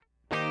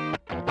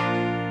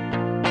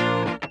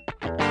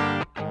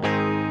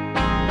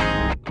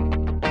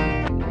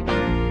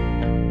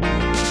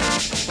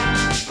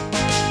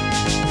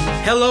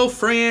Hello,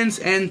 friends,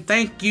 and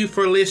thank you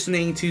for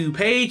listening to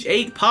Page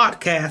 8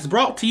 Podcast,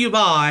 brought to you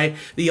by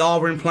the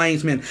Auburn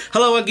Plainsmen.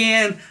 Hello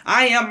again.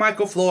 I am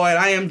Michael Floyd.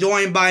 I am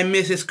joined by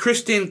Mrs.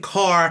 Kristen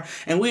Carr,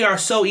 and we are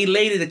so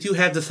elated that you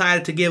have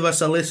decided to give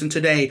us a listen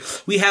today.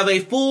 We have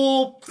a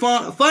full,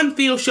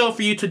 fun-filled show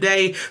for you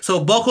today,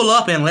 so buckle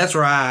up and let's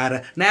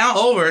ride. Now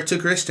over to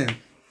Kristen.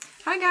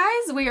 Hi,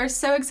 guys. We are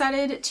so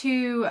excited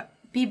to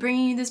be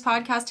bringing you this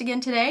podcast again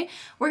today.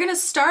 We're going to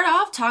start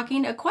off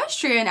talking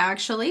equestrian,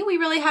 actually. We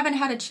really haven't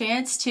had a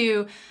chance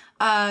to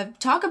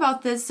talk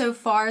about this so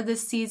far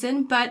this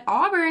season, but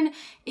Auburn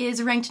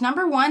is ranked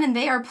number 1 and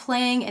they are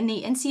playing in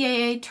the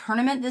NCAA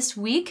tournament this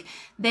week.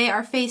 They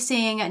are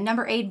facing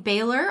number 8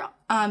 Baylor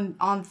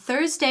on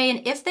Thursday,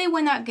 and if they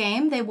win that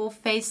game, they will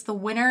face the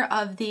winner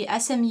of the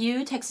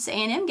SMU Texas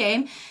A&M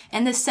game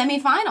in the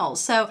semifinals.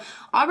 So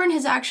Auburn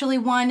has actually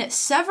won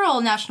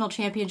several national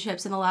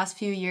championships in the last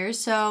few years,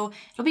 so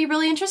it'll be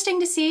really interesting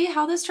to see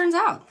how this turns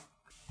out.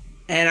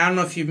 And I don't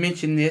know if you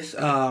mentioned this,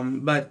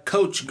 but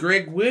Coach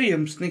Greg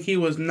Williams, I think he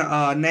was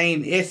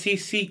named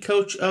SEC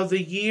Coach of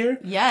the Year.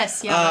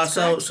 Yes, yeah, that's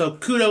correct. So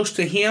kudos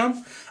to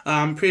him.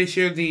 I'm pretty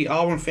sure the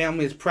Auburn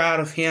family is proud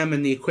of him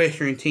and the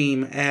equestrian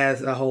team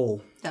as a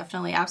whole.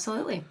 Definitely,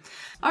 absolutely.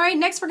 All right,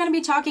 next we're going to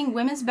be talking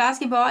women's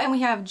basketball, and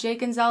we have Jake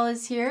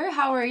Gonzalez here.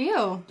 How are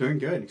you? Doing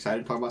good.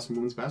 Excited to talk about some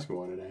women's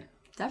basketball today.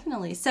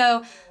 Definitely.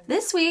 So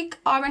this week,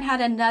 Auburn had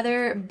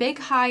another big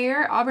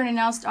hire. Auburn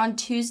announced on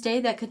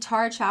Tuesday that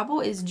Carr Chappell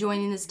is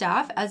joining the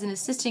staff as an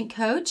assistant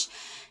coach.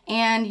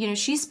 And,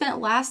 she spent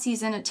last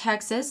season at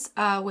Texas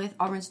with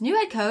Auburn's new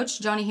head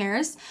coach, Johnny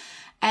Harris.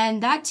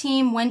 And that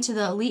team went to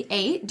the Elite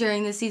Eight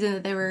during the season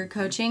that they were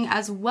coaching,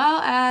 as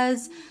well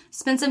as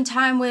spent some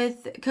time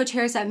with Coach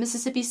Harris at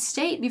Mississippi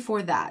State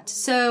before that.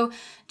 So,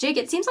 Jake,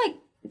 it seems like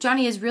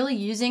Johnny is really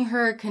using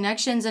her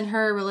connections and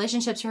her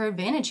relationships to her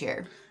advantage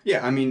here.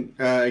 Yeah,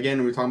 again,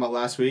 we were talking about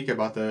last week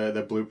about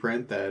the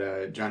blueprint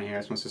that Johnny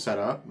Harris wants to set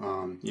up.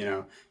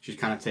 She's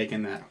kind of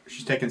taken that.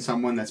 She's taken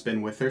someone that's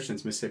been with her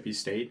since Mississippi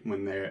State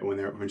when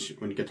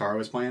Carr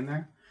was playing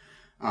there.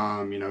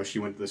 She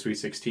went to the Sweet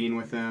 16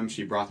 with them.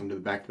 She brought them to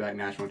the back-to-back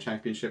national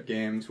championship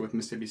games with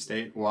Mississippi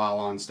State while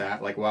on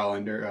staff, while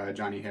under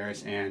Johnny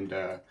Harris and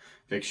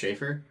Vic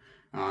Schaefer.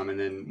 And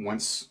then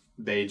once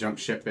they jumped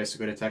ship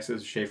basically to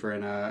Texas, Schaefer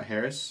and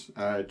Harris,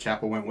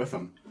 Chappell went with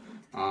them.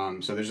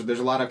 So there's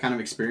a lot of kind of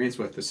experience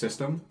with the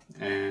system,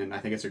 and I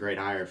think it's a great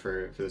hire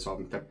for this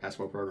Auburn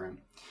basketball program.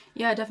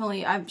 Yeah,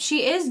 definitely.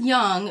 She is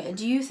young.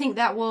 Do you think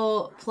that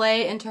will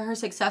play into her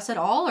success at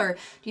all, or do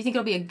you think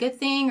it'll be a good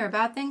thing or a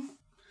bad thing?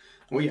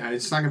 Well, yeah,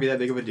 it's not going to be that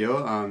big of a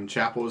deal.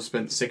 Chappell has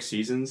spent 6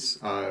 seasons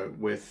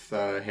with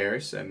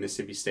Harris at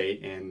Mississippi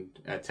State and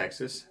at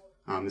Texas.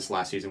 This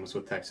last season was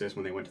with Texas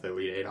when they went to the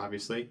Elite Eight,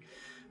 obviously.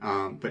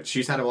 But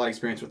she's had a lot of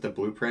experience with the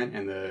blueprint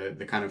and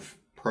the kind of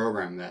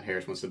program that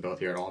Harris wants to build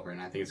here at Auburn.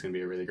 I think it's going to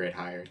be a really great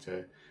hire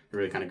to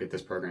really kind of get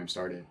this program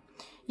started.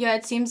 Yeah,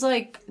 it seems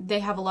like they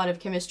have a lot of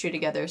chemistry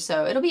together,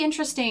 so it'll be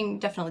interesting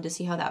definitely to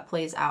see how that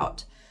plays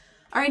out.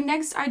 All right,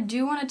 next I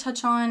do want to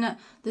touch on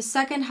the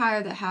second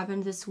hire that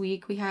happened this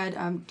week. We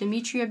had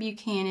Demetria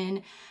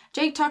Buchanan.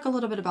 Jake, talk a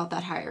little bit about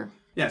that hire.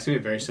 Yeah, it's going to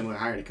be a very similar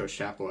hire to Coach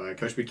Chappell.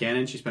 Coach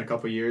Buchanan, she spent a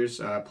couple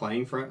years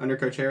playing under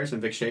Coach Harris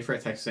and Vic Schaefer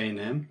at Texas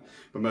A&M.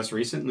 But most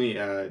recently,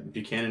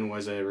 Buchanan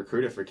was a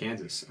recruiter for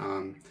Kansas.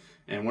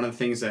 And one of the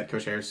things that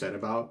Coach Harris said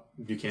about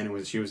Buchanan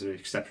was she was an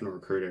exceptional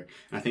recruiter.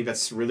 And I think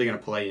that's really going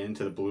to play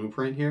into the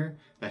blueprint here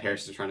that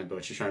Harris is trying to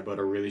build. She's trying to build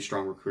a really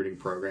strong recruiting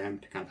program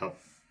to kind of help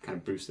kind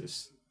of boost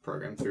this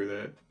program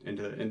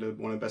into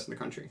one of the best in the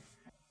country.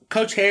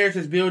 Coach Harris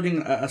is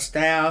building a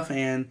staff,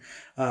 and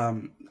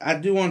I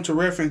do want to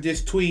reference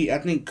this tweet. I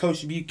think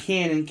Coach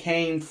Buchanan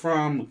came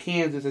from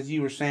Kansas, as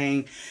you were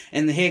saying,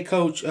 and the head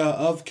coach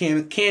of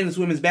Kansas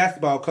women's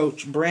basketball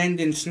coach,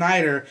 Brandon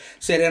Snyder,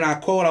 said, and I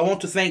quote, "I want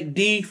to thank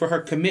Dee for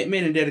her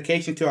commitment and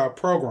dedication to our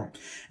program.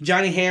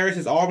 Johnny Harris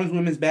is Auburn's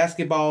women's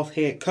basketball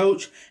head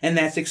coach, and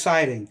that's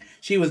exciting.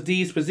 She was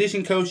Dee's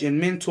position coach and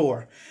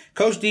mentor.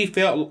 Coach Dee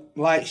felt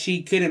like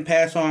she couldn't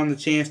pass on the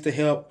chance to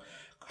help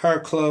her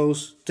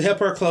close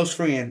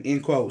friend,"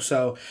 end quote.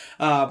 So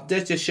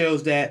that just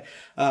shows that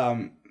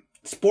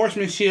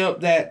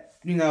sportsmanship, that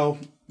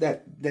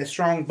that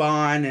strong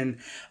bond, and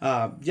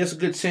just a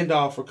good send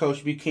off for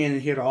Coach Buchanan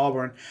here to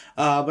Auburn.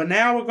 But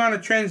now we're going to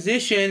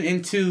transition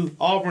into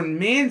Auburn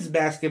men's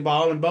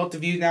basketball, and both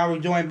of you now we're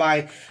joined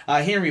by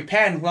Henry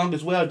Patton along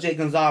as well. Jake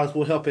Gonzalez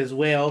will help as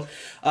well.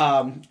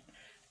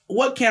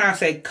 What can I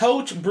say?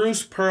 Coach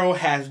Bruce Pearl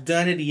has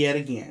done it yet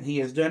again. He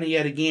has done it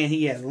yet again.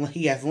 He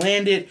has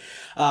landed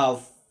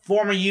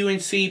former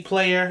UNC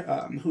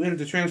player who entered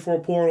the transfer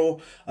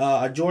portal,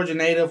 a Georgia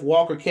native,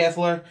 Walker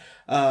Kessler.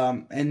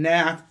 And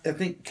now I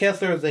think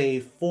Kessler is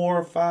a 4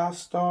 or 5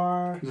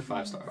 star. He's a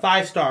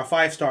 5-star.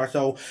 5-star.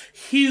 So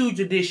huge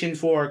addition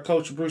for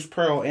Coach Bruce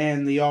Pearl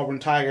and the Auburn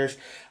Tigers.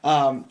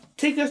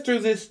 Take us through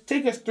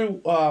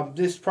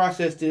this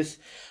process, this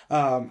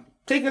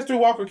take us through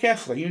Walker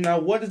Kessler.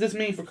 What does this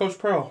mean for Coach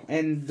Pearl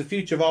and the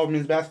future of Auburn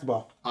men's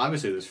basketball?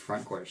 Obviously, this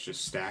front court is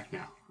just stacked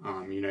now.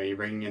 You're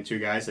bringing in two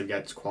guys that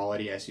got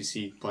quality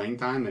SEC playing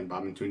time, and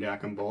Babatunde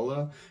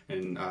Akimbola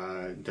and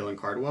Dylan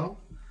Cardwell.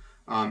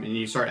 And then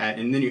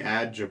you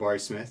add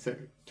Jabari Smith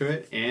to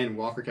it and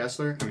Walker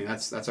Kessler. I mean,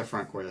 that's a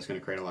front court that's going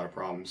to create a lot of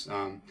problems.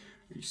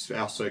 You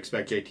also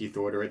expect JT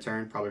Thor to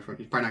return. He's probably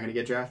not going to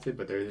get drafted,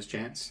 but there is a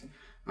chance.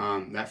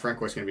 That front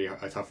court's going to be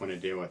a tough one to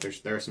deal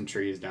with. There are some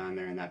trees down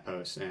there in that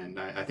post, and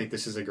I think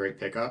this is a great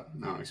pickup,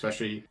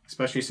 especially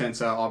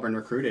since Auburn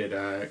recruited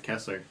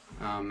Kessler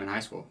in high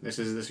school. This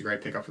is a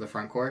great pickup for the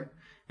front court,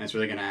 and it's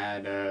really going to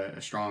add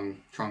a strong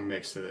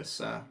mix to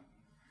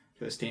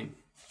this team.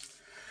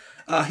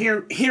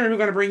 Henry, we're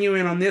going to bring you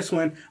in on this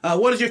one.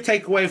 What is your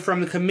takeaway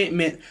from the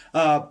commitment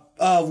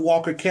of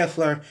Walker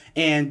Kessler,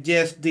 and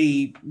just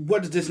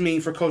what does this mean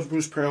for Coach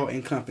Bruce Pearl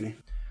and company? It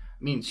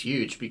means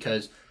huge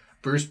because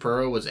Bruce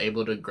Pearl was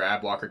able to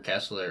grab Walker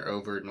Kessler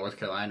over North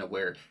Carolina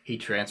where he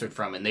transferred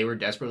from, and they were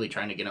desperately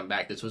trying to get him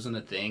back. This wasn't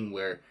a thing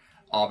where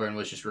Auburn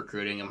was just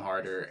recruiting him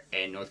harder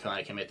and North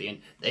Carolina came at the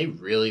end. They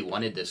really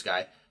wanted this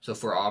guy. So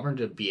for Auburn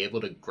to be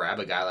able to grab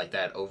a guy like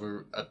that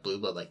over a blue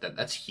blood like that,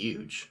 that's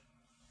huge.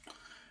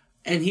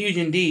 And huge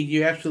indeed.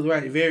 You're absolutely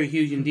right. Very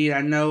huge indeed. I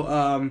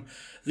know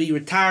the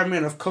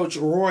retirement of Coach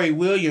Roy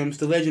Williams,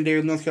 the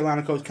legendary North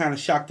Carolina coach, kind of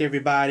shocked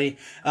everybody.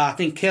 I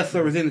think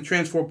Kessler was in the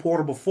transfer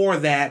portal before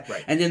that,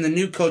 right. And then the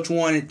new coach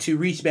wanted to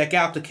reach back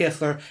out to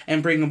Kessler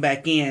and bring him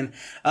back in.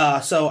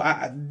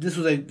 This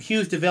was a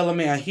huge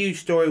development, a huge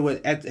story.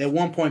 At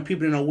one point,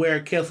 people didn't know where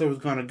Kessler was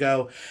going to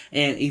go,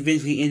 and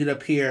eventually ended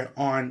up here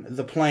on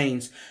the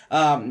Plains.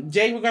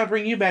 Jay, we're going to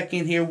bring you back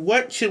in here.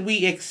 What should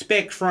we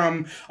expect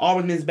from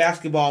Auburn men's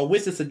basketball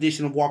with this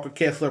addition of Walker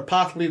Kessler,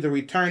 possibly the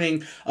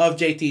returning of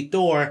JT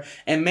Thor,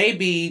 and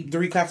maybe the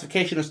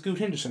reclassification of Scoot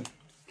Henderson?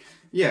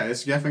 Yeah,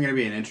 it's definitely going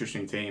to be an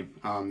interesting team.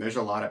 There's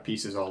a lot of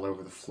pieces all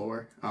over the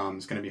floor.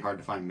 It's going to be hard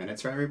to find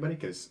minutes for everybody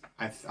because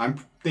I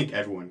think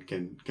everyone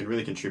can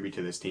really contribute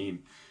to this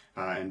team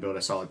and build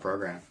a solid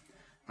program.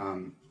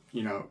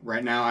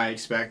 Right now I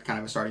expect kind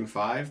of a starting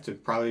five to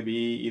probably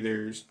be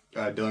either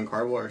Dylan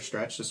Cardwell or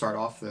Stretch to start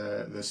off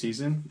the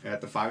season at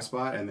the 5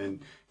 spot, and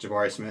then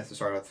Jabari Smith to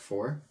start off the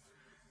 4.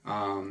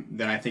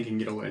 Then I think it can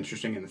get a little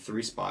interesting in the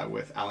 3 spot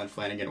with Alan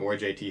Flanagan or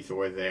JT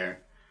Thor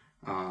there.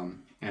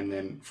 And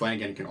then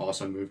Flanagan can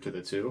also move to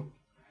the 2.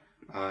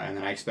 And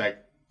then I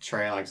expect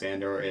Trey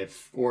Alexander,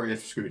 if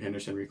Scoot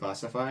Henderson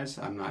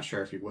reclassifies. I'm not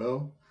sure if he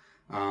will.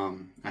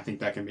 I think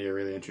that can be a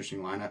really interesting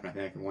lineup, and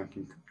I think one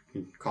can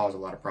cause a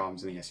lot of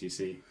problems in the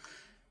SEC.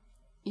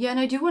 Yeah, and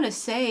I do want to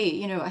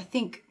say, I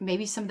think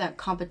maybe some of that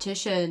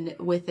competition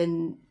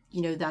within,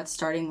 that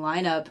starting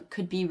lineup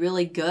could be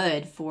really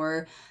good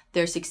for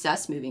their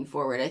success moving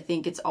forward. I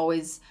think it's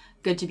always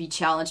good to be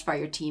challenged by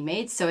your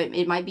teammates. So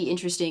it might be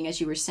interesting,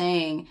 as you were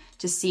saying,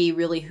 to see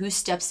really who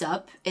steps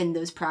up in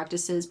those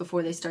practices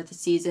before they start the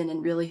season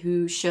and really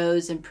who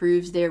shows and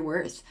proves their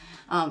worth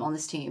on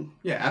this team.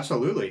 Yeah,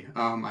 absolutely.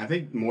 I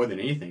think more than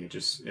anything,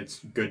 it's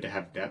good to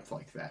have depth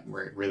like that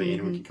where really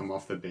anyone can come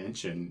off the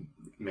bench and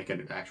make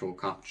an actual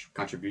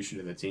contribution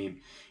to the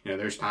team.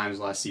 There's times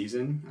last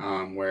season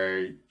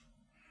where,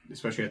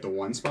 especially at the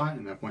 1 spot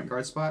and that point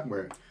guard spot,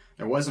 where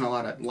there wasn't a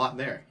lot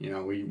there.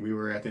 We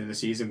were at the end of the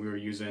season, we were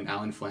using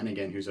Alan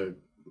Flanagan, who's a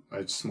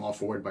small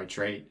forward by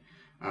trait,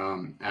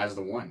 as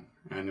the 1.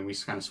 And then we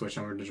kind of switched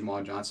over to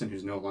Jamal Johnson,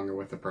 who's no longer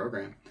with the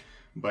program.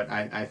 But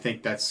I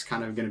think that's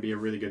kind of going to be a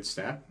really good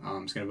step.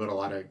 It's going to build a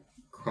lot of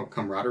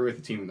camaraderie with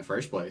the team in the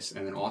first place,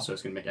 and then also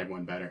it's going to make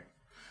everyone better.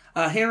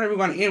 Henry, we're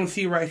going to end with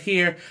you right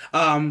here.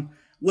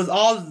 With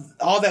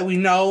all that we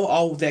know,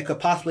 all that could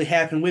possibly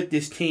happen with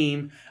this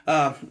team,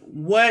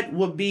 what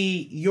would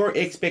be your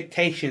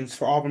expectations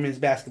for Auburn men's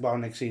basketball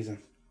next season?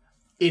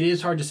 It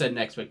is hard to set an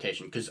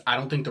expectation because I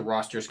don't think the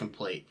roster is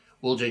complete.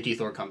 Will JT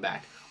Thor come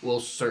back?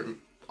 Will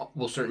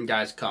certain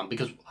guys come?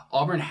 Because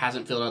Auburn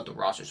hasn't filled out the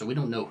roster, so we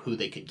don't know who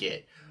they could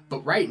get.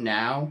 But right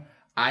now,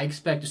 I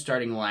expect a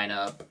starting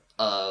lineup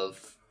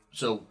of...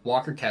 So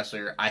Walker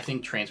Kessler, I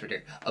think, transferred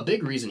here. A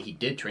big reason he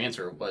did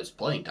transfer was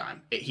playing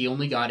time. He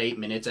only got 8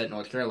 minutes at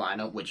North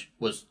Carolina, which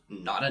was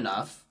not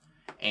enough,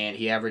 and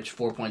he averaged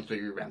 4.3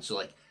 rebounds.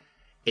 So,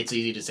 it's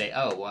easy to say,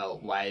 oh, well,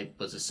 why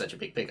was this such a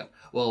big pickup?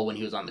 Well, when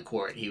he was on the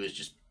court, he was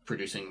just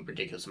producing a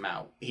ridiculous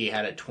amount. He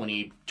had a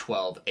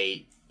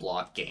 20-12-8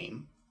 block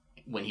game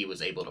when he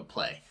was able to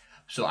play.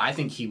 So I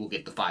think he will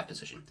get the 5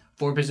 position.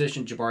 4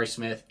 position, Jabari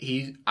Smith,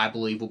 I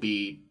believe will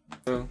be...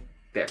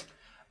 there.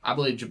 I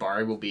believe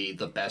Jabari will be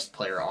the best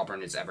player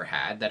Auburn has ever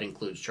had. That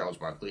includes Charles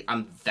Barkley.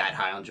 I'm that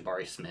high on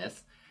Jabari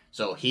Smith.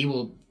 So he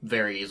will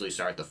very easily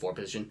start the 4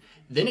 position.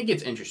 Then it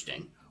gets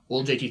interesting.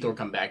 Will JT Thor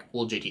come back?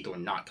 Will JT Thor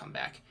not come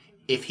back?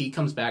 If he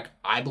comes back,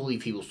 I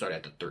believe he will start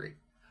at the 3.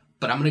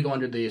 But I'm going to go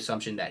under the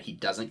assumption that he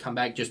doesn't come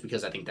back just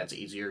because I think that's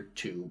easier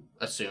to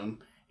assume.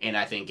 And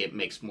I think it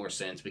makes more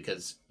sense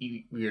because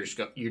you're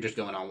just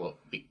going on what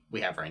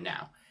we have right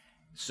now.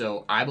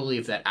 So I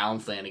believe that Alan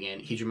Flanagan,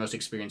 he's your most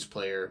experienced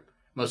player,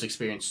 most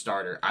experienced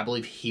starter. I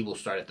believe he will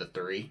start at the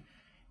 3.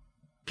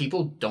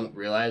 people don't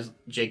realize,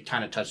 Jake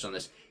kind of touched on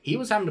this, he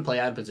was having to play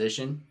out of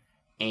position,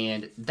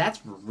 and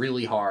that's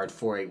really hard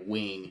for a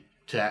wing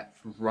to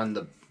run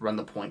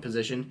the point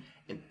position,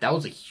 and that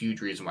was a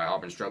huge reason why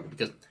Auburn struggled,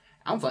 because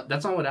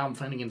that's not what Alan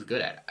Flanagan's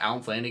good at.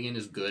 Alan Flanagan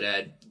is good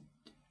at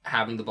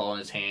having the ball in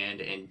his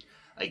hand and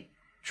like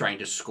trying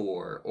to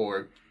score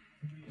or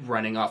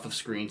running off of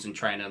screens and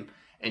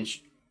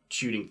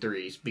shooting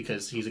threes,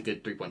 because he's a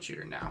good 3-point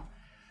shooter now.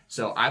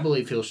 So I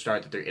believe he'll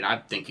start the 3, and I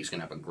think he's going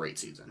to have a great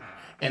season.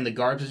 And the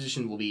guard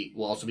position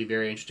will also be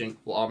very interesting.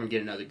 Will Auburn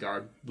get another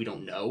guard? We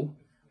don't know.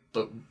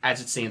 But as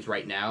it stands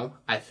right now,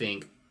 I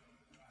think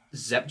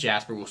Zep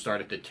Jasper will start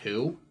at the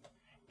 2,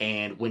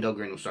 and Wendell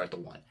Green will start at the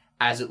 1,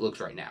 as it looks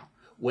right now.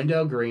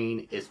 Wendell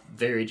Green is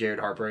very Jared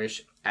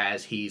Harper-ish,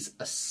 as he's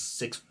a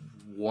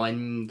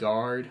 6'1"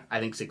 guard. I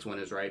think 6'1"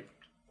 is right.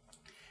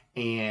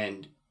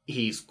 And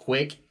he's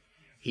quick,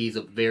 he's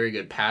a very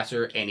good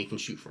passer, and he can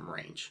shoot from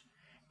range.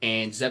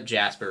 And Zep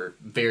Jasper,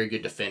 very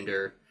good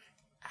defender,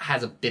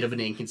 has a bit of an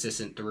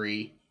inconsistent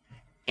 3,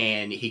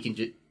 and he can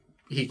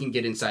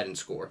get inside and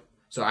score.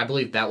 So I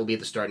believe that will be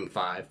the starting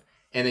 5.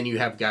 And then you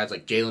have guys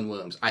like Jalen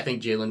Williams. I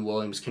think Jalen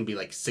Williams can be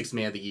like 6th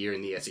man of the year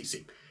in the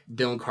SEC.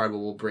 Dylan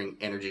Cardwell will bring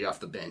energy off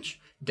the bench.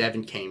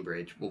 Devin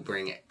Cambridge will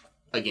bring,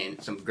 again,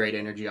 some great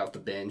energy off the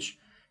bench.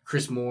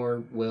 Chris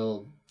Moore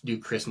will do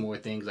Chris Moore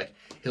things. Like,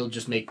 he'll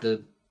just make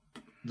the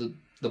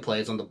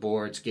plays on the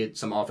boards, get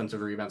some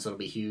offensive rebounds that'll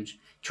be huge.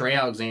 Trey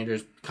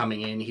Alexander's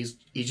coming in. He's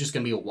just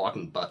going to be a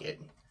walking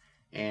bucket.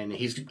 And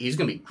he's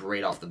going to be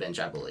great off the bench,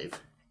 I believe.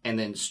 And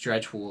then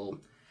Stretch will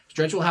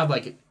have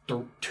like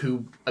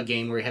a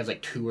game where he has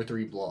like 2 or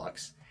 3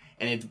 blocks.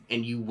 And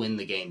you win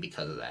the game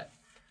because of that.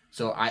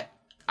 So I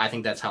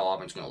think that's how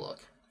Auburn's going to look.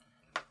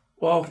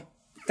 Well,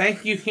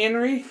 thank you,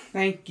 Henry.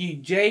 Thank you,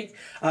 Jake.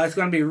 It's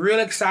going to be real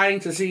exciting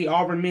to see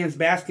Auburn men's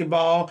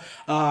basketball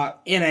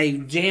in a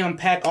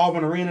jam-packed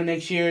Auburn arena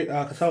next year.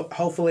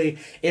 Hopefully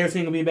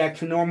everything will be back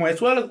to normal,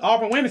 as well as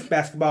Auburn women's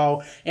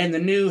basketball, and the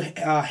new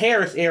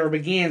Harris era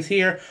begins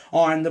here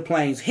on the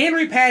Plains.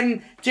 Henry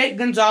Patton, Jake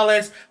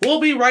Gonzalez. We'll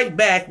be right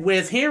back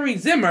with Henry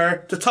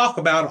Zimmer to talk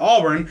about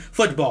Auburn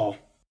football.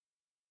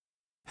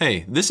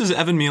 Hey, this is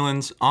Evan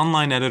Mealens,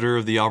 online editor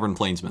of the Auburn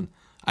Plainsman.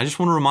 I just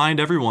want to remind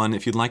everyone,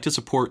 if you'd like to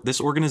support this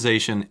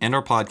organization and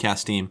our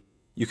podcast team,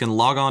 you can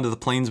log on to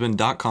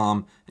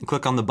theplainsman.com and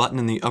click on the button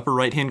in the upper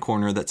right-hand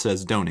corner that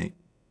says Donate.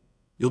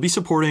 You'll be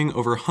supporting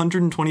over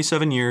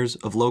 127 years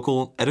of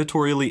local,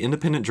 editorially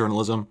independent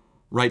journalism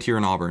right here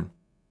in Auburn.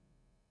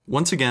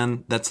 Once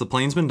again, that's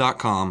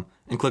theplainsman.com,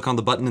 and click on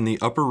the button in the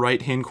upper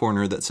right-hand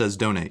corner that says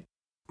Donate.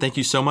 Thank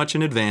you so much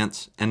in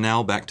advance, and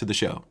now back to the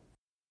show.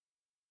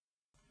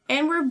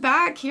 And we're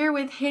back here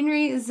with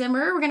Henry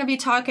Zimmer. We're going to be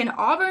talking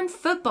Auburn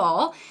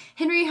football.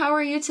 Henry, how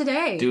are you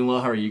today? Doing well.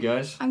 How are you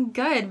guys? I'm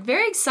good.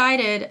 Very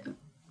excited,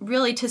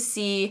 really, to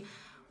see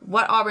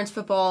what Auburn's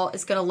football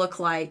is going to look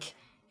like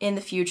in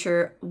the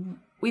future.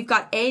 We've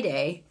got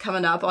A-Day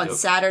coming up on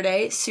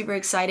Saturday. Super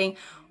exciting.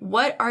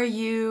 What are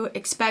you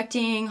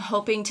expecting,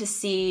 hoping to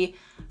see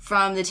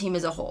from the team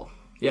as a whole?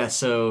 Yeah,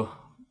 so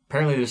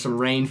apparently there's some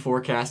rain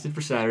forecasted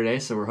for Saturday,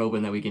 so we're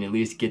hoping that we can at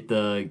least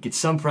get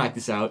some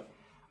practice out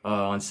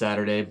on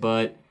Saturday.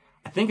 But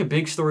I think a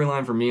big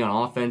storyline for me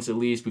on offense, at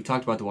least, we've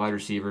talked about the wide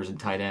receivers and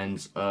tight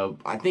ends.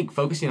 I think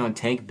focusing on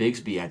Tank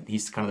Bigsby,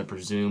 he's kind of the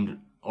presumed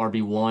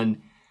RB1.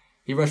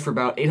 He rushed for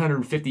about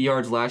 850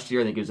 yards last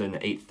year. I think it was in the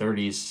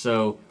 830s.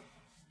 So,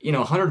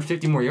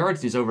 150 more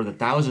yards, he's over the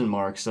 1,000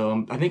 mark.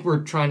 So I think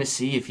we're trying to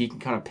see if he can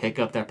kind of pick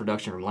up that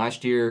production from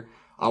last year.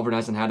 Auburn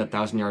hasn't had a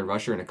 1,000-yard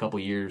rusher in a couple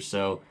years.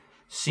 So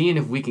seeing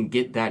if we can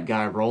get that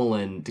guy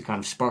rolling to kind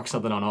of spark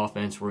something on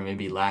offense where we may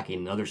be lacking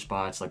in other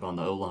spots, like on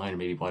the O-line or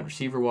maybe wide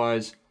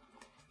receiver-wise.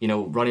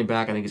 Running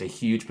back, I think, is a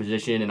huge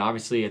position. And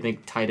obviously, I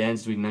think tight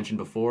ends, as we mentioned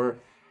before,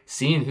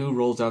 seeing who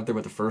rolls out there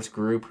with the first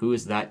group, who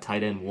is that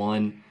tight end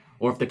one,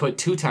 or if they put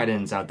 2 tight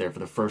ends out there for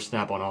the first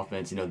snap on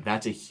offense,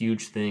 that's a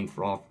huge thing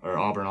for our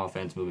Auburn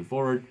offense moving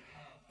forward.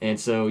 And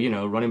so,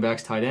 running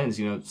backs, tight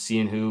ends,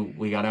 seeing who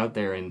we got out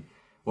there and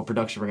what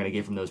production we're going to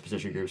get from those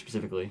position groups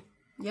specifically.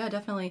 Yeah,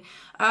 definitely.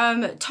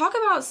 Talk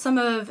about some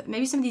of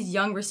these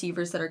young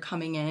receivers that are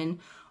coming in.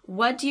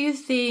 What do you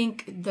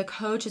think the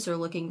coaches are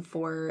looking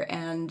for,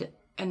 and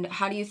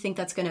how do you think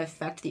that's going to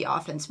affect the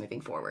offense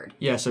moving forward?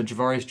 Yeah, so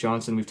Javarius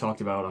Johnson, we've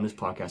talked about on this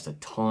podcast a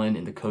ton,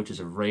 and the coaches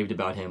have raved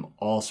about him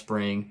all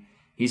spring.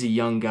 He's a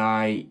young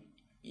guy.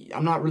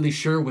 I'm not really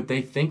sure what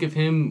they think of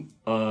him,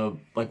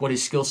 what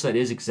his skill set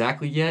is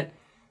exactly yet.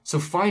 So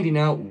finding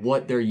out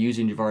what they're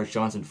using Javarius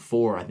Johnson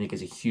for, I think,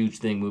 is a huge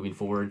thing moving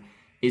forward.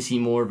 Is he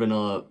more of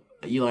an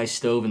Eli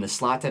Stove in the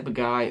slot type of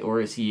guy, or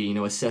is he,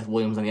 a Seth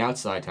Williams on the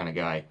outside kind of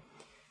guy?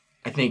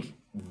 I think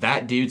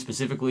that dude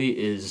specifically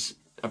is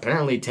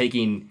apparently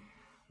taking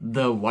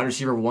the wide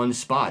receiver 1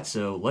 spot.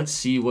 So let's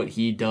see what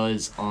he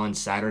does on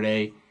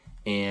Saturday,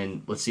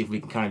 and let's see if we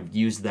can kind of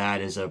use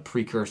that as a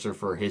precursor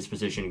for his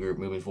position group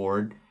moving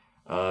forward.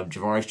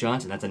 Javarius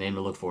Johnson, that's a name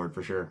to look forward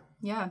for sure.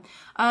 Yeah.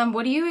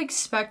 What do you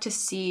expect to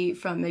see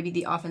from maybe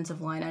the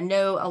offensive line? I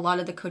know a lot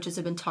of the coaches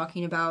have been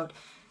talking about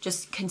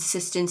just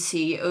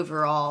consistency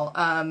overall.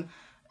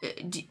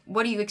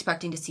 What are you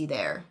expecting to see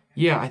there?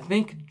 Yeah, I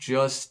think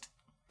just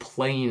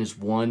playing is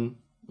one.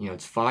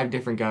 It's 5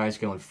 different guys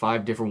going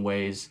 5 different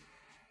ways.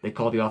 They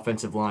call the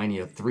offensive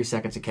line, 3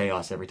 seconds of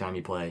chaos every time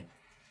you play.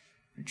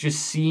 Just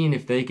seeing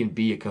if they can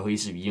be a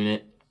cohesive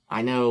unit.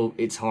 I know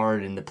it's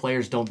hard, and the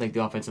players don't think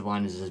the offensive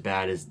line is as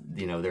bad as,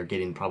 they're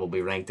getting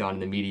probably ranked on in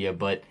the media,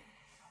 but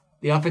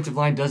the offensive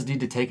line does need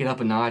to take it up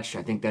a notch.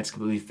 I think that's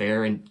completely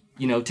fair. And,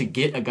 to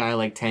get a guy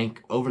like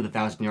Tank over the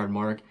 1,000-yard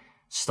mark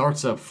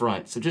starts up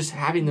front. So just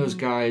having those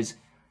guys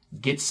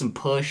get some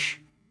push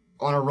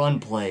on a run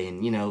play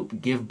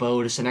and, give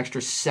Bo just an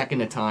extra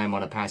second of time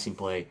on a passing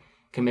play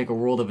can make a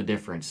world of a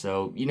difference.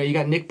 So, you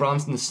got Nick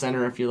Brahms in the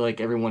center. I feel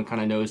like everyone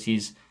kind of knows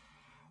he's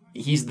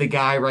the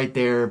guy right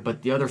there,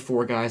 but the other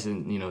 4 guys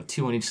and,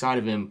 2 on each side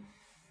of him,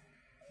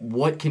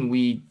 what can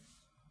we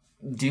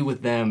do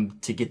with them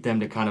to get them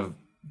to kind of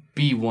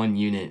be one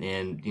unit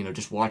and,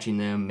 just watching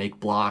them make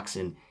blocks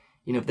and,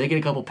 if they get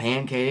a couple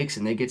pancakes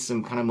and they get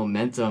some kind of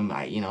momentum,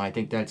 I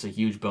think that's a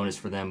huge bonus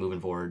for them moving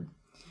forward.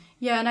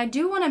 Yeah, and I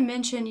do want to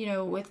mention,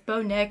 with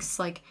Bo Nix,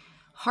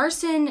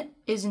 Harsin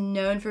is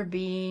known for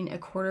being a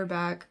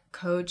quarterback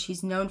coach.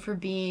 He's known for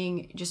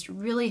being just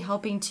really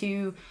helping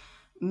to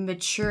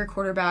mature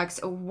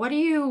quarterbacks. What do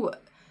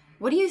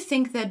you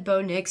think that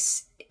Bo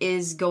Nix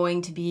is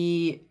going to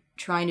be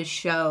trying to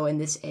show in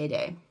this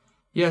A-Day?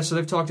 Yeah, so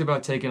they've talked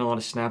about taking a lot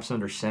of snaps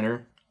under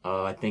center.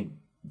 I think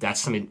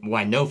that's something,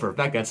 I know for a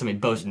fact that's something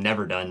Bo's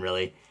never done,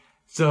 really.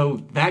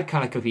 So that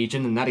kind of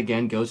cohesion, and that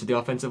again goes to the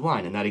offensive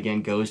line, and that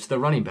again goes to the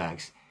running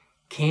backs.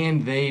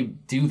 Can they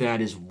do that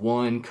as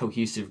one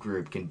cohesive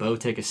group? Can Bo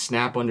take a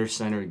snap under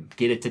center,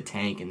 get it to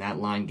Tank, and that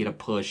line get a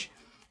push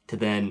to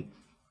then,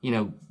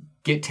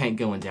 get Tank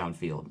going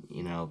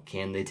downfield?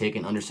 Can they take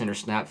an under center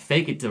snap,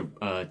 fake it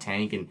to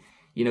Tank, and,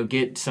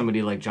 get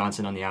somebody like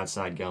Johnson on the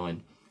outside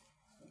going?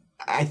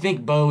 I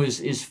think Bo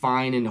is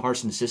fine in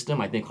Harsin's system.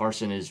 I think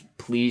Harsin is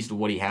pleased with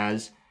what he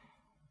has.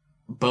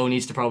 Bo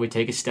needs to probably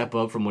take a step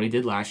up from what he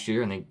did last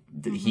year. I think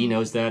he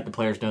knows that. The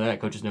players know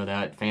that. Coaches know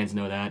that. Fans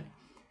know that.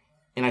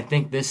 And I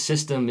think this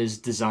system is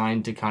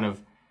designed to kind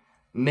of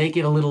make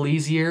it a little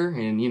easier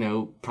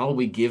and,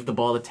 probably give the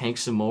ball to Tank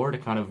some more to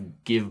kind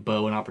of give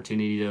Bo an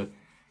opportunity to,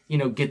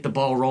 get the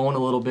ball rolling a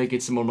little bit,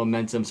 get some more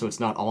momentum so it's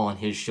not all on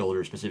his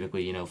shoulders,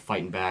 specifically,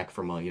 fighting back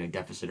from a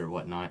deficit or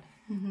whatnot.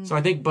 Mm-hmm. So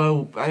I think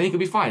he'll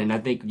be fine. And I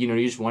think,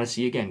 you just want to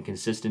see, again,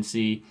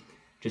 consistency,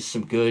 just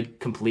some good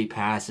complete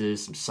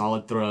passes, some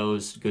solid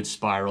throws, good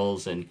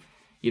spirals. And,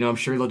 I'm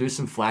sure they'll do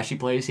some flashy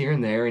plays here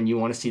and there, and you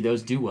want to see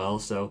those do well.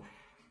 So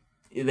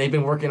they've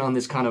been working on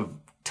this kind of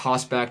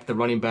toss back to the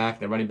running back.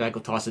 The running back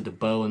will toss it to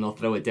Bo, and they'll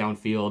throw it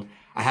downfield.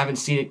 I haven't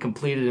seen it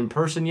completed in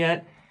person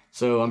yet,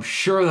 so I'm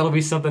sure that'll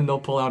be something they'll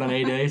pull out on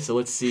A-Day. So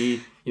let's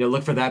see,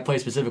 look for that play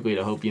specifically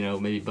to hope,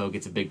 maybe Bo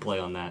gets a big play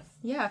on that.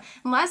 Yeah.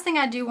 And last thing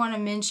I do want to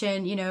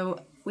mention,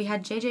 we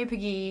had J.J.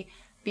 Pegee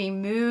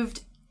being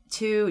moved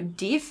to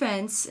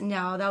defense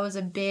now. That was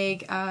a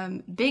big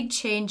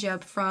change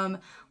up from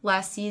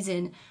last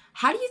season.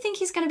 How do you think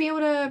he's going to be able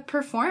to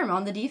perform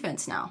on the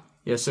defense now?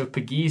 Yeah, so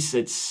Pegee's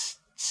at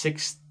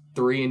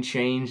 6'3" and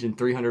change and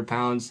 300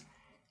 pounds.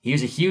 He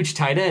was a huge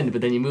tight end,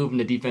 but then you move him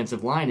to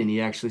defensive line, and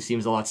he actually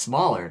seems a lot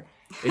smaller.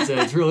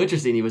 It's real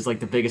interesting. He was like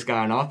the biggest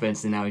guy on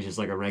offense, and now he's just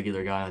like a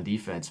regular guy on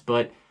defense.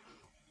 But,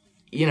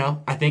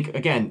 I think,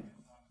 again,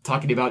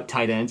 talking about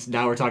tight ends,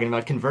 now we're talking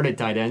about converted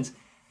tight ends.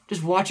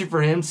 Just watching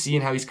for him,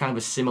 seeing how he's kind of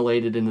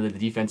assimilated into the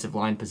defensive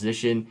line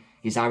position.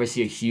 He's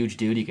obviously a huge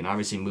dude. He can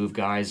obviously move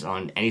guys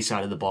on any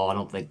side of the ball. I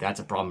don't think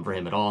that's a problem for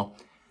him at all.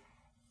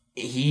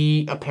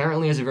 He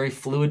apparently has a very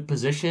fluid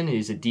position.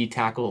 He's a D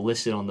tackle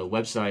listed on the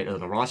website, or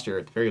the roster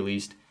at the very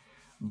least.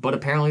 But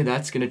apparently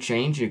that's going to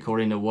change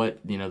according to what,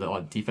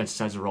 the defense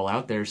decides to roll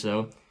out there.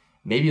 So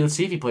maybe let's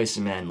see if he plays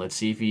some men. Let's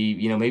see if he,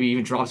 maybe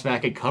even drops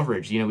back at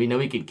coverage. We know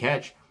he can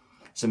catch.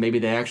 So maybe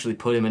they actually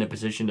put him in a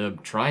position to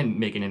try and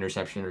make an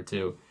interception or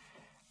two.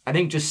 I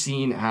think just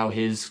seeing how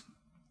his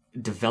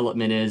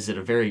development is at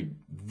a very,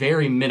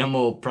 very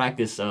minimal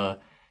practice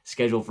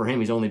schedule for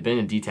him. He's only been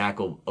in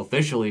D-tackle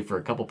officially for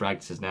a couple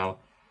practices now.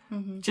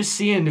 Mm-hmm. Just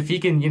seeing if he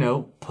can,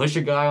 push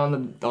a guy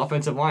on the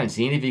offensive line,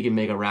 seeing if he can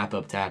make a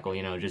wrap-up tackle,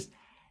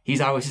 he's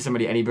obviously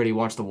somebody anybody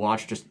wants to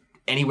watch just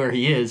anywhere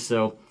he is.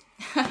 So,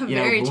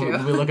 Very true.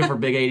 We're looking for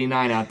Big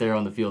 89 out there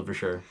on the field for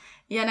sure.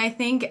 Yeah, and I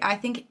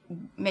think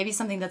maybe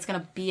something that's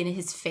going to be in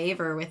his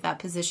favor with that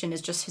position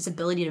is just his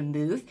ability to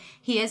move.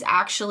 He is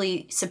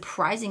actually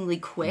surprisingly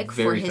quick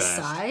for his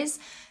size.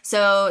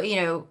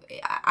 So,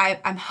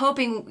 I'm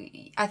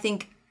hoping, I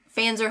think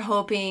fans are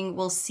hoping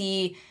we'll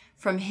see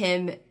from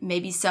him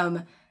maybe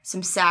some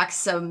sacks,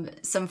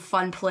 some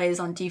fun plays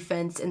on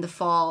defense in the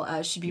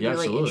fall. Should be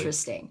really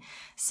interesting.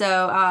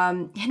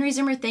 So, Henry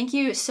Zimmer, thank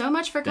you so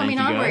much for coming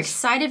on. We're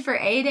excited for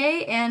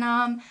A-Day,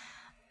 and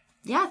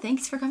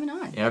thanks for coming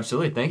on. Yeah,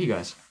 absolutely. Thank you,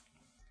 guys.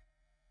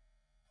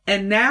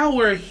 And now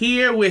we're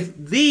here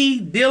with the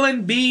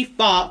Dylan B.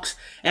 Fox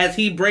as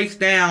he breaks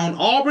down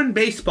Auburn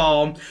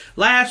baseball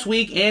last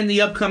week and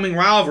the upcoming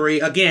rivalry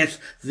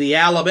against the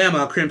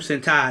Alabama Crimson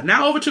Tide.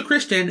 Now over to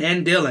Kristen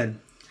and Dylan.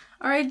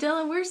 All right,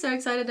 Dylan, we're so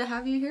excited to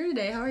have you here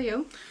today. How are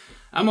you?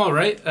 I'm all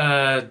right.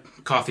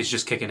 Coffee's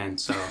just kicking in,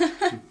 so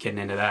I'm getting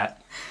into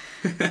that.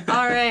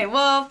 All right.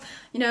 Well,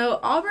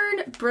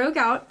 Auburn broke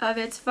out of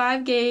its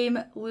 5-game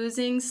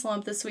losing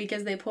slump this week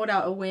as they pulled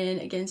out a win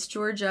against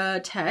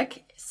Georgia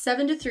Tech,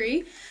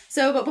 7-3.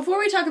 But before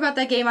we talk about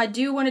that game, I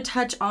do want to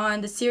touch on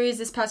the series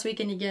this past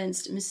weekend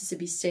against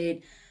Mississippi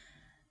State.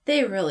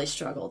 They really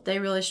struggled.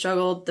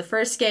 The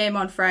first game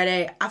on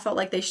Friday, I felt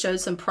like they showed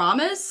some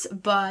promise,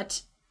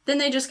 but then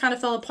they just kind of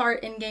fell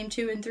apart in game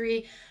 2 and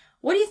 3.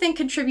 What do you think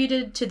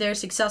contributed to their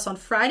success on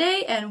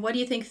Friday, and what do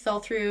you think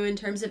fell through in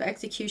terms of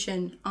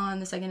execution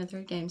on the second and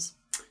third games?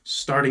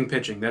 Starting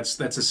pitching. That's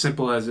as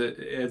simple as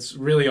it's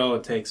really all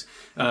it takes.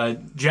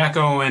 Jack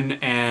Owen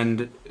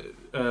and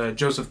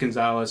Joseph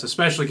Gonzalez,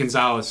 especially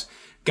Gonzalez,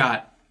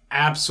 got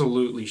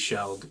absolutely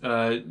shelled.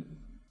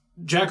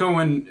 Jack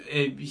Owen,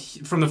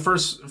 from the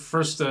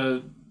first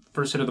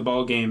hit of the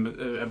ball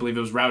game, I believe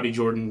it was Rowdy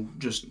Jordan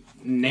just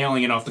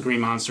nailing it off the Green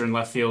Monster in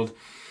left field.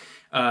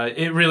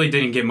 It really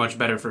didn't get much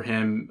better for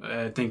him.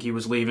 I think he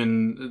was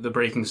leaving the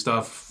breaking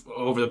stuff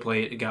over the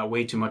plate. It got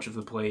way too much of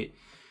the plate.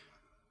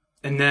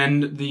 And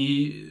then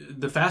the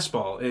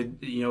fastball, it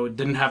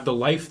didn't have the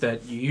life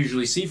that you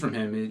usually see from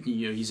him.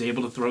 He's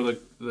able to throw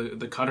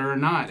the cutter or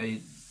not.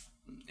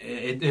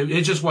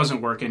 It just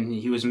wasn't working.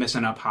 He was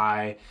missing up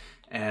high,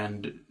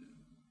 and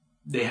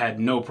they had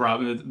no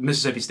problem.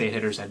 Mississippi State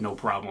hitters had no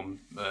problem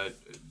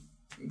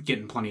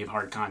getting plenty of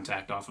hard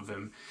contact off of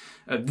him.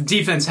 The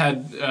defense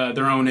had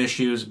their own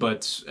issues,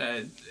 but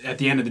at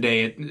the end of the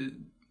day,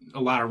 a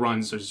lot of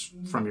runs is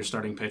from your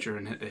starting pitcher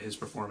and his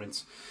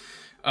performance.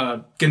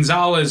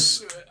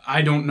 Gonzalez,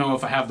 I don't know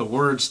if I have the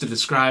words to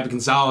describe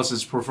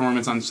Gonzalez's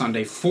performance on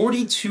Sunday.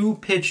 42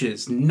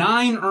 pitches,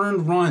 9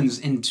 earned runs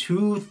in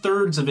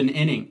 2/3 of an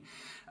inning.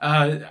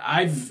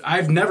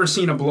 I've never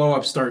seen a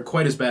blow-up start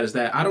quite as bad as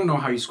that. I don't know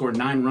how you scored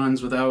 9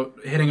 runs without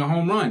hitting a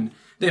home run.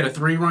 They had a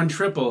 3-run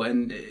triple,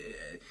 and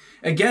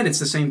again, it's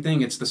the same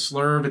thing. It's the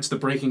slurve, it's the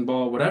breaking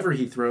ball, whatever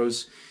he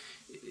throws.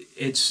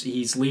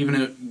 He's leaving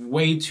it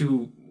way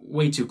too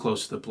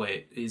close to the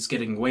plate. He's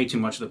getting way too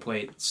much of the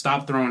plate.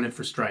 Stop throwing it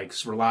for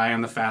strikes. Rely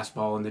on the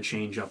fastball and the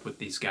changeup with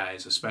these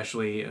guys,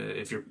 especially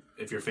if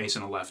you're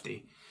facing a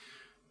lefty.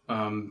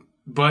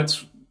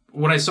 But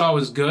what I saw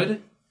was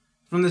good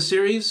from the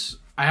series.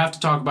 I have to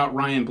talk about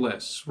Ryan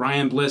Bliss.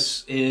 Ryan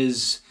Bliss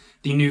is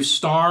the new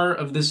star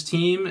of this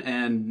team,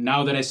 and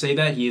now that I say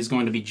that, he is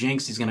going to be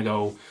jinxed. He's going to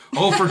go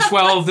 0 for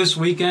 12 this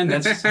weekend.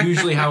 That's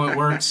usually how it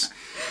works.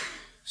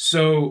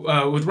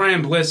 So with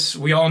Ryan Bliss,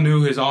 we all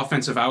knew his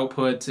offensive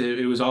output.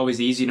 It was always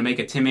easy to make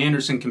a Tim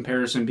Anderson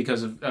comparison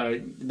because of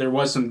there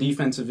was some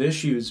defensive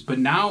issues. But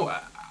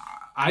now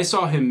I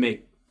saw him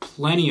make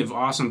plenty of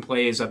awesome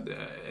plays at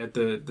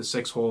the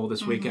 6 hole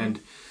this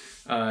weekend,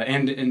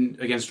 and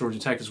against Georgia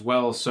Tech as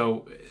well.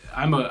 So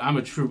I'm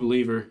a true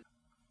believer.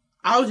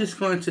 I was just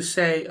going to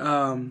say,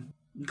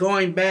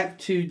 going back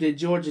to the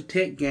Georgia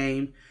Tech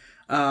game,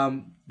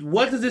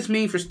 what does this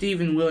mean for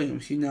Stephen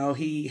Williams?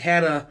 He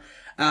had a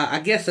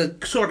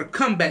sort of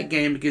comeback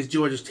game against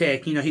Georgia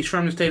Tech. He's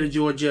from the state of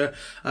Georgia,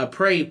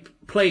 played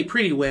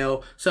pretty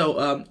well.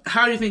 So,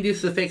 how do you think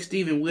this affects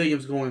Stephen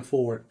Williams going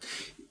forward?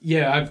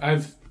 Yeah,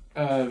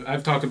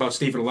 I've talked about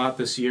Stephen a lot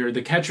this year.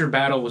 The catcher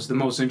battle was the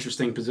most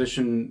interesting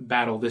position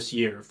battle this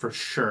year, for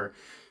sure.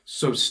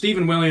 So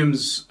Stephen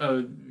Williams,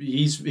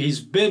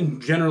 he's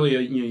been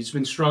generally, he's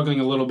been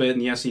struggling a little bit in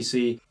the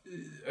SEC.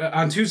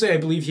 On Tuesday, I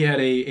believe he had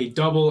a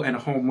double and a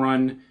home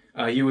run.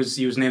 He was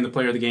named the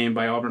player of the game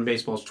by Auburn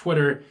Baseball's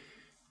Twitter.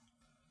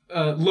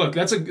 Look,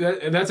 that's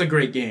a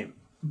great game,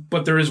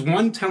 but there is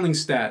one telling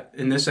stat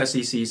in this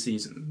SEC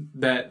season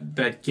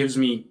that gives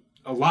me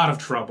a lot of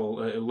trouble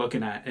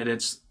looking at, and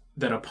it's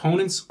that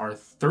opponents are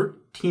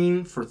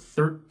 13 for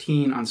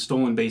 13 on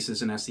stolen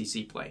bases in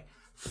SEC play.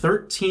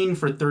 13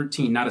 for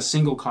 13, not a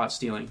single caught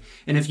stealing.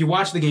 And if you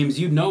watch the games,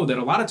 you know that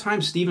a lot of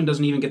times Stephen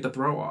doesn't even get the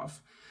throw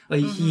off.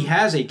 He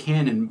has a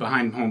cannon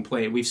behind home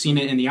plate. We've seen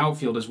it in the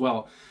outfield as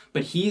well.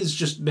 But he's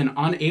just been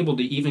unable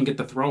to even get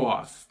the throw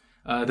off.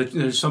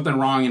 There's something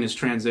wrong in his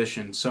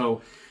transition.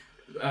 So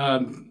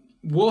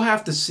we'll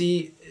have to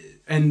see.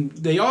 And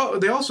they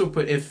also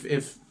put if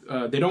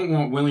they don't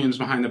want Williams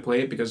behind the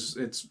plate because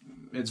it's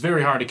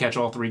very hard to catch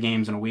all 3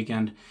 games in a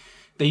weekend.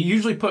 They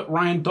usually put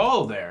Ryan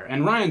Dahl there,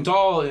 and Ryan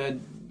Dahl,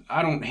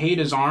 I don't hate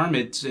his arm.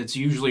 It's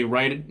usually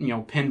right,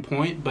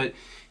 pinpoint, but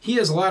he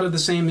has a lot of the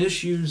same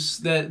issues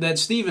that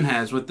Stephen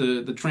has with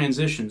the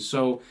transition.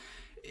 So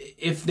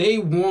if they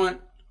want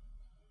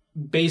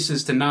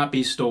bases to not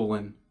be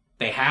stolen,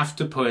 they have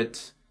to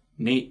put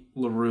Nate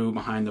LaRue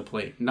behind the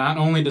plate. Not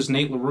only does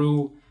Nate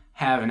LaRue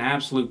have an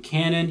absolute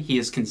cannon, he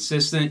is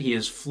consistent, he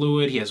is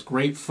fluid, he has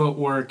great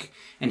footwork,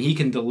 and he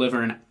can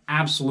deliver an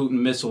absolute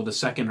missile to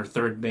second or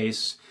third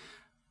base.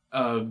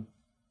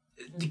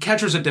 The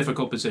catcher's a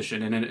difficult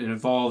position, and it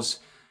involves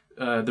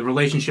the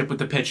relationship with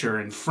the pitcher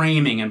and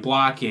framing and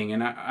blocking.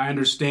 And I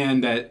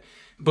understand that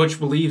Butch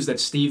believes that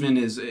Steven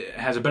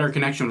has a better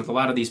connection with a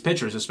lot of these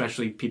pitchers,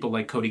 especially people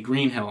like Cody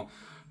Greenhill.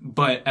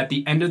 But at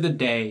the end of the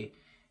day,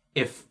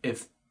 if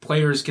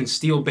players can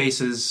steal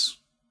bases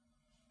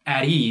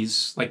at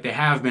ease, like they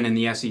have been in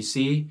the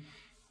SEC,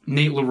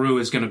 Nate LaRue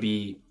is going to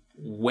be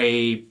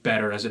way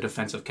better as a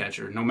defensive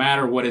catcher, no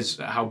matter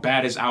how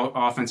bad his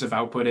offensive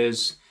output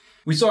is.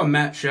 We saw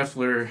Matt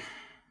Scheffler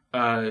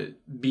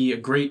be a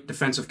great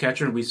defensive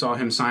catcher. We saw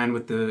him sign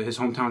with his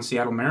hometown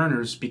Seattle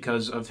Mariners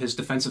because of his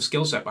defensive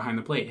skill set behind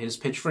the plate, his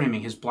pitch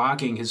framing, his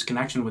blocking, his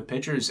connection with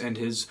pitchers, and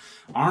his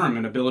arm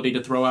and ability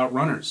to throw out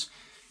runners.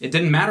 It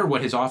didn't matter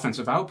what his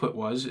offensive output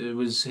was. It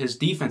was his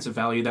defensive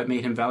value that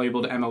made him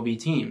valuable to MLB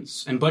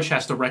teams. And Butch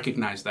has to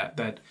recognize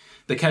that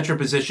the catcher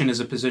position is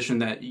a position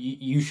that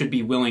you should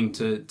be willing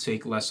to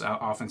take less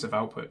offensive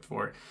output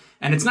for.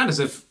 And it's not as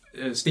if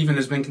Steven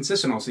has been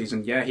consistent all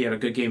season. Yeah, he had a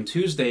good game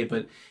Tuesday,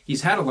 but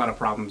he's had a lot of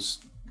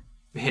problems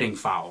hitting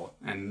foul.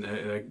 And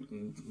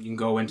you can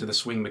go into the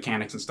swing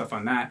mechanics and stuff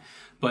on that.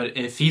 But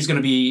if he's going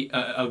to be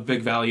a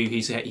big value,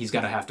 he's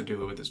got to have to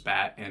do it with his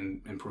bat and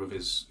improve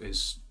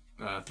his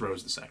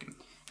throws the second.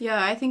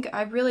 Yeah, I think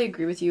I really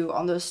agree with you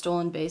on those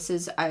stolen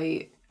bases.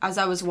 As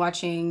I was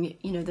watching,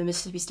 the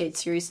Mississippi State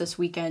series this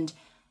weekend,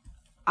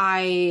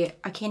 I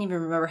can't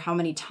even remember how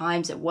many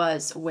times it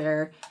was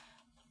where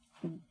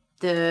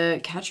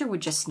the catcher would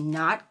just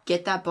not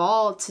get that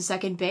ball to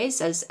second base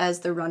as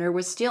the runner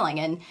was stealing.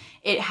 And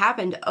it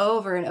happened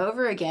over and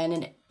over again.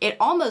 And it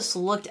almost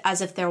looked as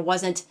if the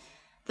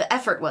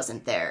effort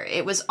wasn't there.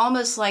 It was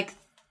almost like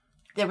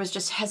there was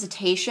just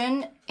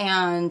hesitation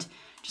and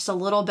just a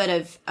little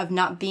bit of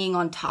not being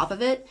on top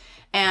of it.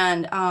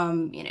 And,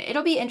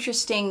 it'll be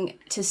interesting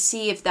to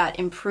see if that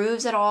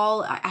improves at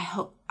all.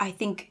 I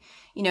think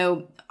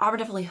Auburn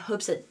definitely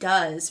hopes it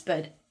does,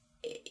 but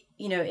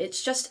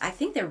it's just, I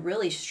think they're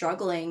really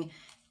struggling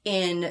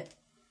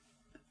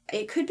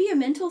it could be a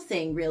mental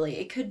thing, really.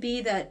 It could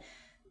be that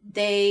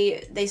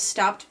they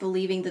stopped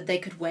believing that they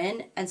could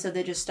win, and so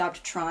they just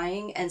stopped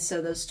trying, and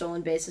so those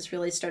stolen bases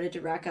really started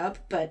to rack up.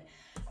 But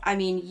I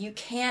mean, you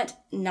can't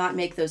not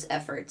make those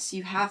efforts.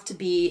 You have to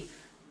be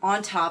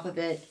on top of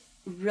it,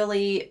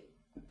 really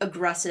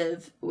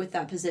aggressive with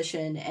that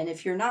position. And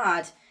if you're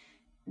not,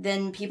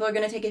 then people are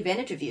going to take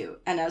advantage of you.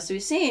 And as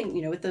we've seen,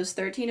 with those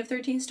 13 of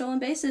 13 stolen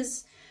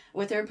bases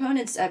with their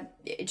opponents,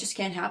 it just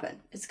can't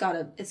happen. It's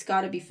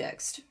gotta be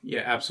fixed.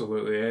 Yeah,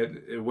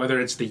 absolutely.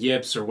 Whether it's the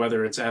yips or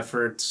whether it's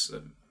efforts,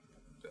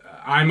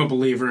 I'm a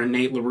believer in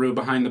Nate LaRue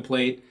behind the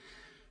plate.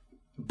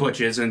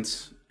 Butch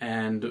isn't.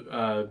 And,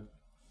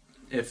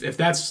 If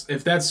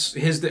that's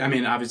his, I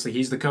mean, obviously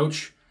he's the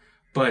coach,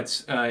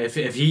 but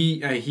if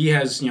he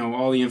has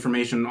all the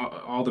information,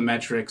 all the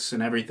metrics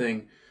and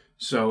everything,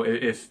 so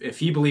if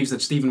he believes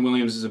that Steven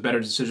Williams is a better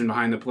decision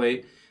behind the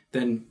plate,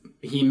 then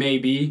he may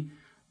be.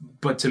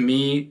 But to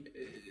me,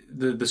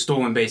 the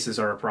stolen bases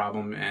are a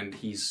problem, and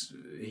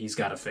he's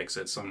got to fix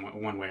it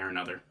one way or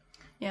another.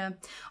 Yeah.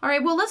 All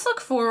right. Well, let's look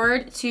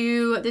forward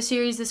to the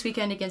series this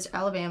weekend against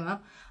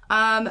Alabama.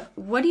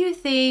 What do you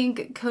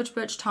think Coach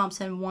Butch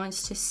Thompson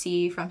wants to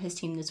see from his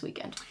team this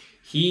weekend?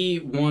 He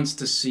wants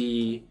to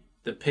see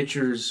the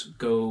pitchers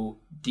go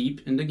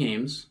deep into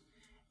games,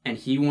 and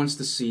he wants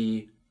to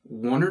see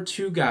one or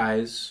two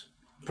guys,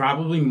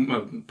 preferably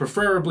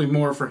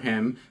more for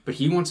him, but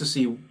he wants to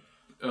see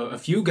a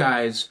few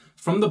guys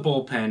from the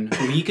bullpen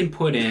who he can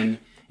put in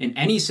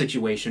any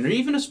situation or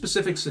even a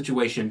specific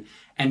situation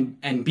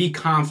and be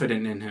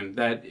confident in him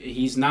that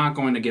he's not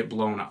going to get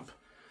blown up.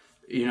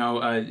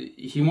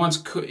 He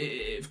wants,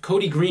 if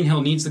Cody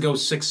Greenhill needs to go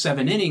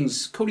 6-7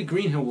 innings, Cody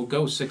Greenhill will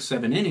go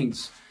 6-7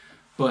 innings.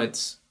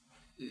 But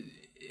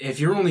if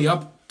you're only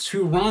up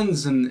 2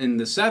 runs in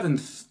the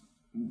 7th,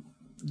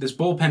 this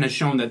bullpen has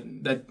shown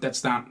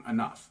that's not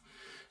enough.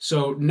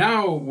 So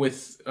now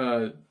with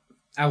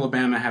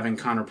Alabama having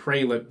Connor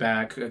Praylip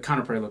back,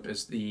 Connor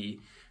Praylip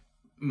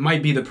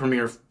might be the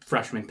premier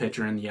freshman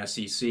pitcher in the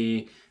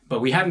SEC. But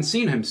we haven't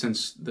seen him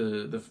since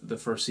the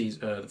first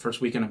season, the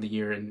first weekend of the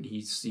year, and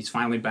he's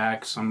finally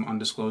back. Some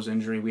undisclosed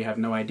injury, we have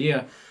no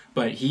idea,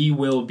 but he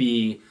will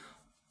be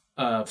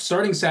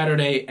starting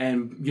Saturday,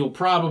 and you'll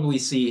probably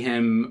see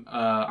him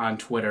on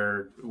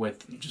Twitter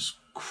with just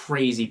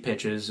crazy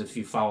pitches. If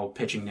you follow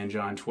Pitching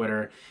Ninja on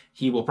Twitter,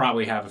 he will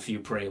probably have a few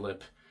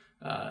Praylip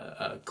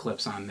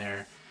clips on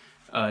there.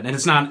 And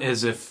it's not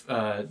as if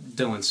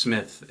Dylan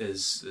Smith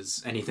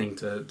is anything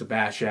to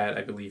bash at.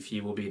 I believe he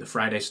will be the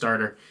Friday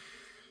starter.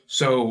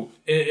 So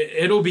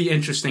it'll be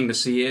interesting to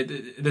see.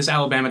 This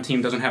Alabama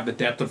team doesn't have the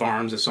depth of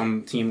arms as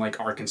some team like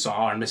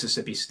Arkansas or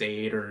Mississippi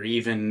State or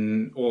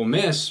even Ole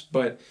Miss,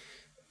 but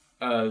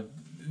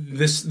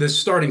this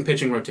starting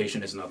pitching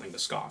rotation is nothing to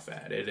scoff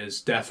at. It is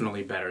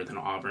definitely better than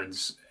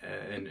Auburn's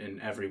in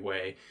every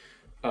way.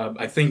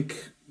 I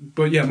think,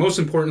 but yeah, most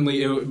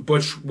importantly,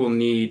 Butch will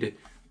need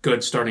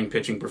good starting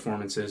pitching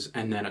performances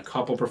and then a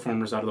couple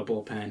performers out of the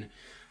bullpen.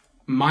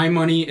 My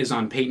money is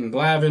on Peyton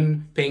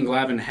Glavin. Peyton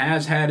Glavin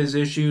has had his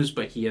issues,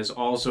 but he has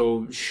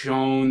also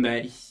shown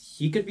that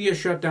he could be a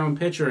shutdown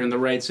pitcher in the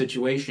right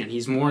situation.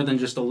 He's more than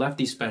just a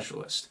lefty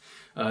specialist.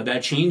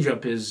 That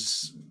changeup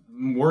is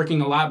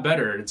working a lot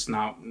better. It's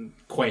not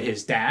quite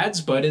his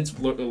dad's, but it's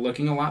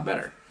looking a lot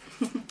better.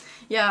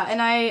 Yeah,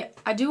 and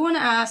I do want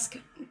to ask,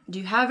 do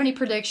you have any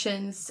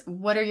predictions?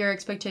 What are your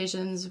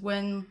expectations?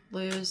 Win,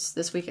 lose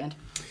this weekend?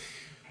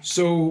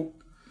 So,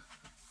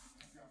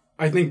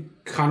 I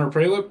think Connor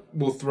Pralip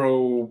will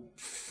throw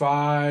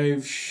 5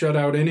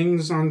 shutout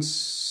innings on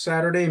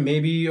Saturday,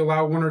 maybe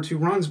allow 1 or 2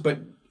 runs, but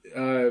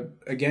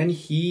again,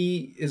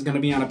 he is going to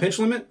be on a pitch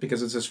limit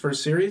because it's his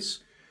first series.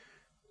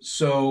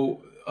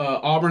 So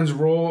Auburn's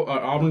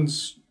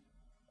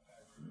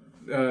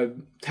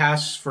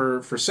tasks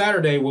for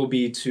Saturday will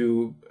be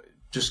to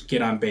just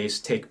get on base,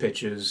 take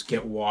pitches,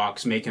 get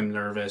walks, make him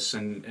nervous,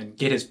 and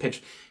get his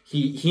pitch.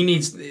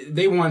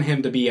 They want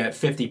him to be at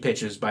 50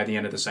 pitches by the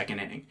end of the second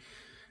inning.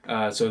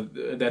 So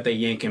that they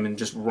yank him and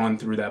just run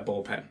through that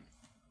bullpen.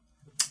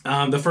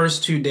 The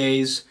first 2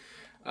 days,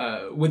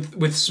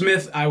 with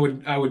Smith, I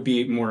would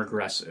be more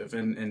aggressive,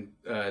 and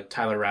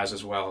Tyler Raz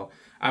as well.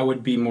 I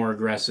would be more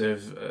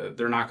aggressive.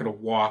 They're not going to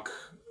walk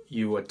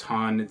you a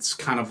ton. It's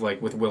kind of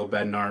like with Will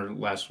Bednar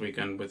last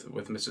weekend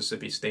with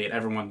Mississippi State.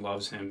 Everyone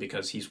loves him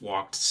because he's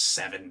walked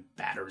 7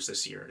 batters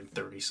this year in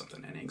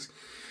 30-something innings,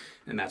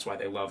 and that's why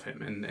they love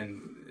him. And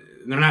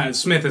they're not.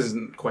 Smith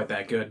isn't quite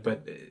that good,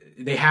 but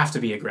they have to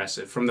be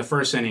aggressive from the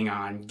first inning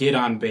on. Get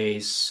on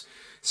base,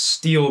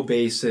 steal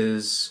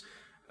bases,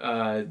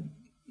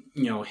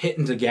 hit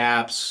into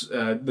gaps.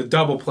 The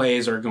double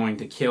plays are going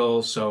to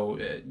kill, so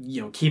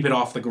keep it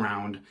off the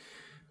ground.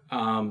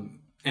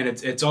 And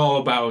it's all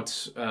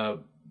about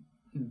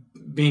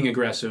being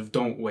aggressive.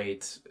 Don't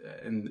wait,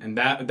 and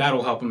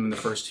that'll help them in the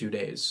first 2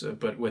 days.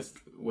 But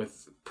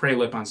with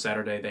Pralip on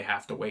Saturday, they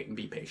have to wait and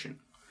be patient.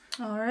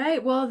 All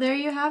right. Well, there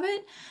you have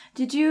it.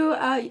 Did you?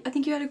 I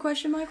think you had a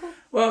question, Michael.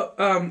 Well,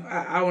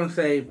 I wouldn't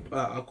say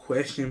a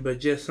question,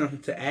 but just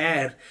something to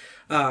add.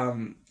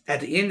 At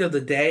the end of the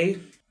day,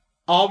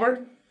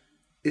 Auburn,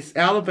 it's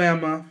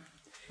Alabama,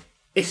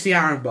 it's the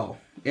Iron Bowl.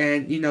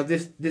 And,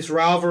 this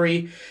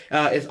rivalry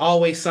is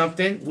always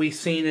something. We've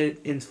seen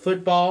it in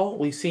football.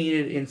 We've seen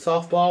it in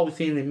softball. We've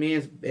seen it in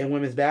men's and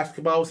women's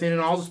basketball. We've seen it in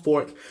all the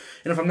sports.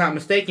 And if I'm not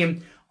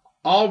mistaken,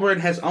 Auburn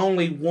has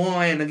only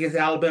won against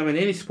Alabama in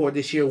any sport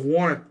this year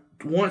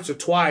once or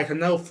twice. I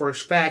know for a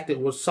fact it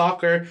was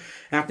soccer,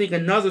 and I think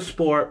another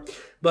sport.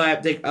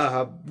 But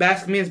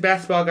men's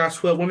basketball got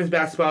swept. Women's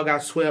basketball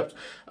got swept.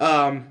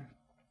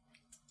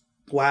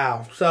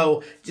 Wow.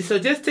 So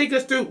just take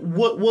us through.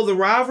 What will the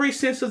rivalry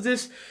sense of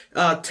this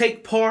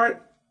take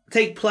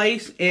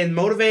place in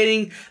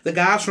motivating the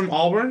guys from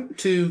Auburn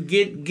to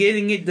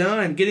getting it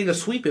done, getting a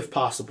sweep if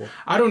possible?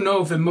 I don't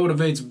know if it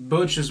motivates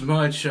Butch as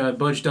much.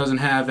 Butch doesn't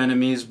have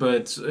enemies,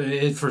 but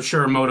it for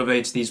sure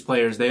motivates these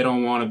players. They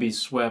don't want to be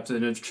swept,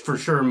 and it for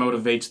sure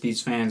motivates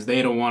these fans.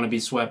 They don't want to be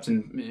swept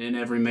in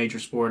every major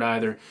sport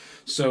either.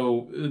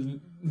 So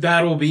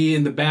that'll be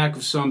in the back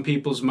of some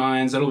people's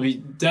minds. That'll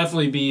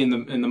definitely be in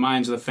the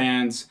minds of the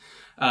fans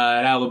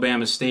at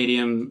Alabama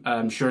Stadium.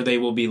 I'm sure they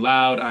will be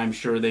loud. I'm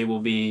sure they will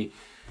be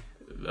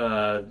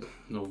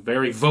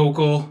very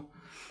vocal.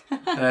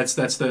 That's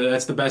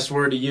the best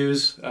word to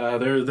use.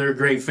 They're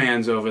great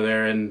fans over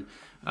there, and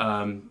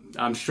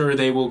I'm sure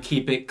they will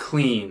keep it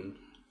clean.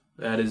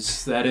 That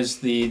is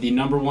the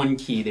number one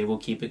key. They will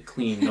keep it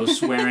clean. No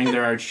swearing.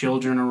 There are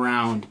children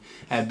around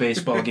at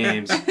baseball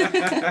games.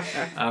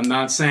 I'm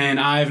not saying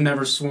I've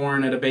never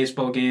sworn at a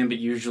baseball game, but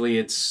usually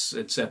it's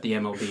at the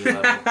MLB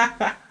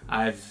level.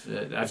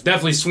 I've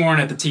definitely sworn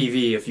at the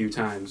TV a few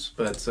times,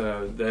 but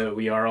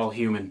we are all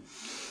human.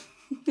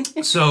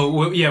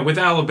 So yeah, with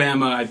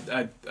Alabama,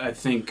 I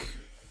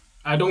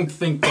don't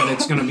think that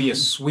it's going to be a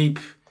sweep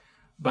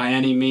by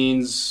any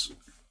means.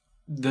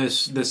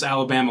 This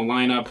Alabama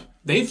lineup,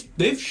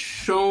 they've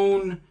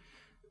shown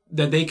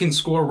that they can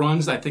score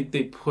runs. I think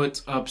they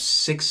put up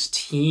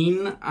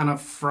 16 on a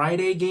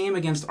Friday game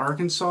against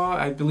Arkansas.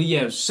 I believe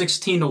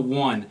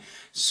 16-1.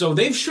 So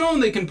they've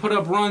shown they can put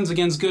up runs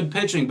against good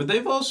pitching, but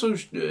they've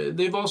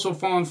also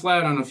fallen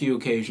flat on a few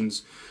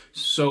occasions.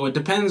 So it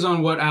depends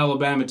on what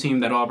Alabama team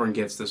that Auburn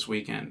gets this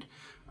weekend.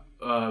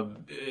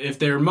 If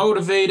they're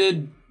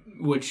motivated,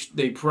 which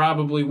they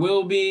probably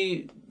will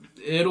be,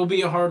 it'll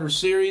be a harder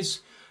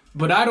series.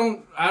 But I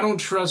don't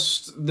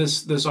trust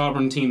this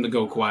Auburn team to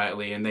go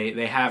quietly, and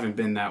they haven't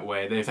been that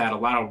way. They've had a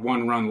lot of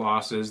one-run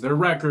losses. Their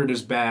record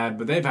is bad,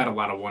 but they've had a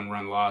lot of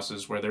one-run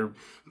losses where their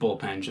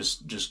bullpen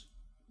just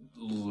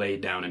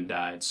laid down and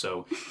died.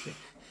 So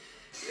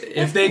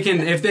if they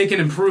can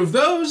improve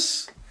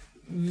those,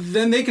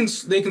 then they can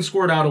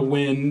score out a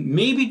win,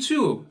 maybe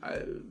two.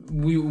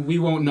 We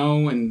won't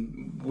know,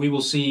 and we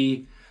will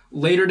see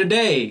later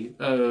today.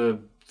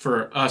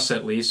 For us,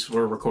 at least,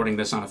 we're recording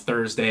this on a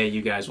Thursday.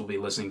 You guys will be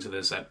listening to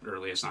this at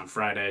earliest on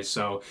Friday.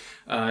 So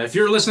if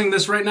you're listening to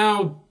this right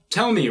now,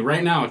 tell me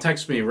right now,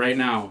 text me right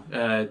now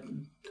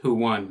who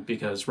won,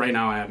 because right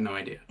now I have no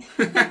idea.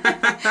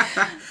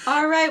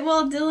 All right.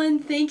 Well,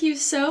 Dylan, thank you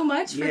so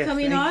much for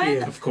coming on.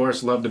 You. Of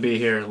course, love to be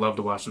here. Love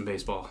to watch some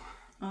baseball.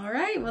 All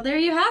right. Well, there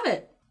you have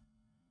it.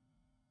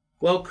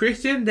 Well,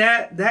 Kristen,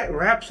 that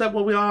wraps up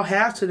what we all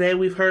have today.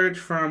 We've heard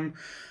from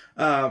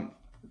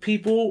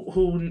people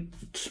who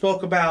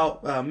spoke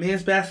about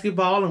men's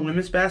basketball and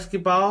women's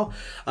basketball.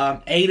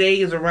 8A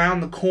is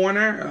around the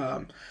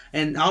corner.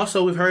 And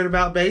also we've heard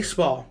about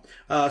baseball.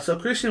 So,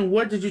 Kristen,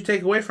 what did you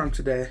take away from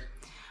today?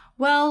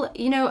 Well,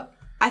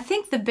 I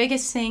think the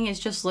biggest thing is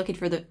just looking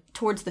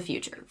towards the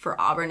future for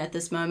Auburn at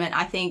this moment.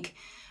 I think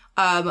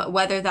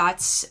whether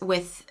that's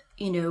with,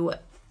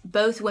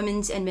 both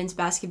women's and men's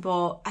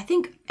basketball, I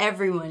think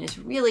everyone is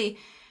really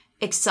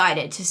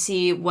excited to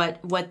see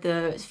what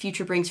the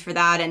future brings for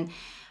that. And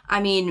I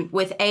mean,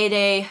 with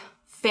A-Day,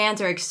 fans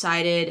are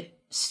excited,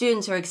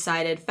 students are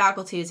excited,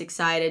 faculty is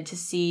excited to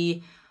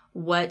see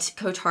what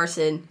Coach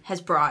Harsin has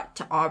brought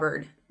to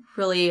Auburn.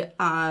 Really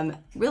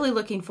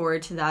looking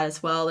forward to that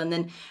as well. And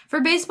then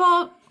for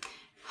baseball,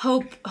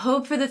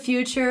 hope for the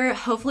future.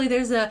 Hopefully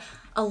there's a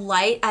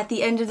light at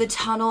the end of the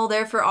tunnel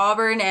there for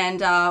Auburn,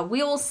 and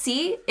we will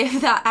see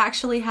if that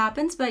actually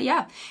happens. But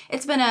yeah,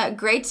 it's been a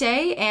great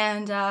day,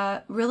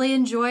 and really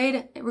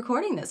enjoyed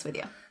recording this with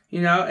you.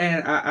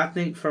 And I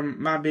think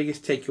from my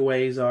biggest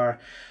takeaways are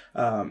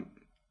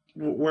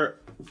we're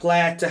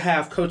glad to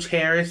have Coach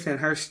Harris and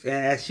her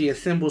as she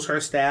assembles her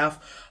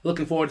staff.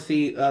 Looking forward to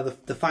see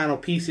the final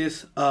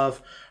pieces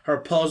of her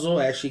puzzle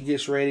as she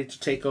gets ready to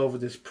take over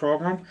this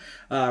program.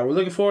 We're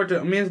looking forward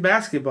to men's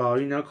basketball.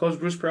 Coach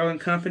Bruce Pearl and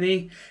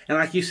company, and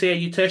like you said,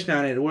 you touched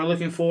on it. We're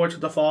looking forward to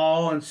the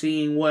fall and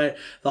seeing what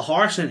the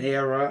Harsin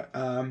era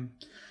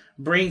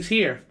brings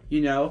here.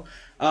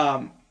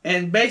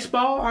 And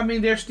baseball, I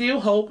mean, there's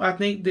still hope. I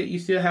think that you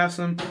still have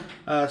some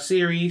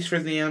series for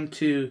them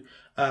to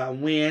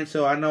win.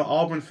 So I know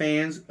Auburn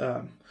fans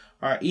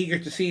are eager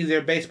to see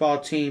their baseball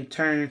team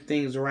turn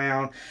things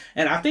around.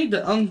 And I think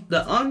the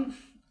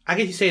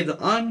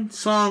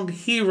unsung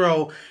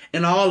hero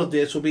in all of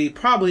this will be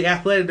probably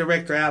athletic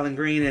director Alan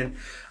Green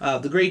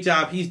and the great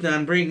job he's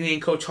done bringing in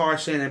Coach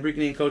Harsin and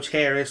bringing in Coach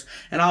Harris,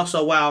 and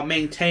also while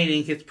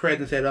maintaining his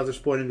presence at other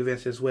sporting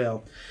events as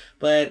well.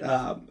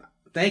 But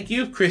thank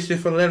you, Kristen,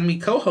 for letting me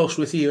co-host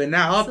with you. And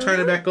now I'll turn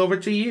it back over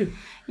to you.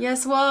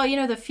 Yes, well,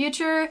 the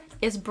future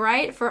is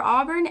bright for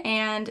Auburn,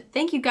 and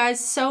thank you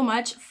guys so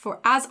much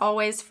as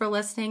always, for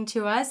listening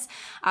to us.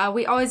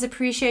 We always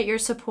appreciate your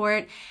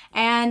support,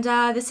 and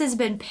this has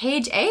been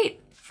Page 8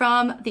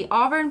 from the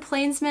Auburn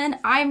Plainsmen.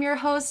 I'm your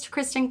host,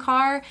 Kristen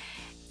Carr,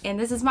 and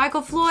this is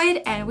Michael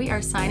Floyd, and we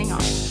are signing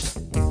off.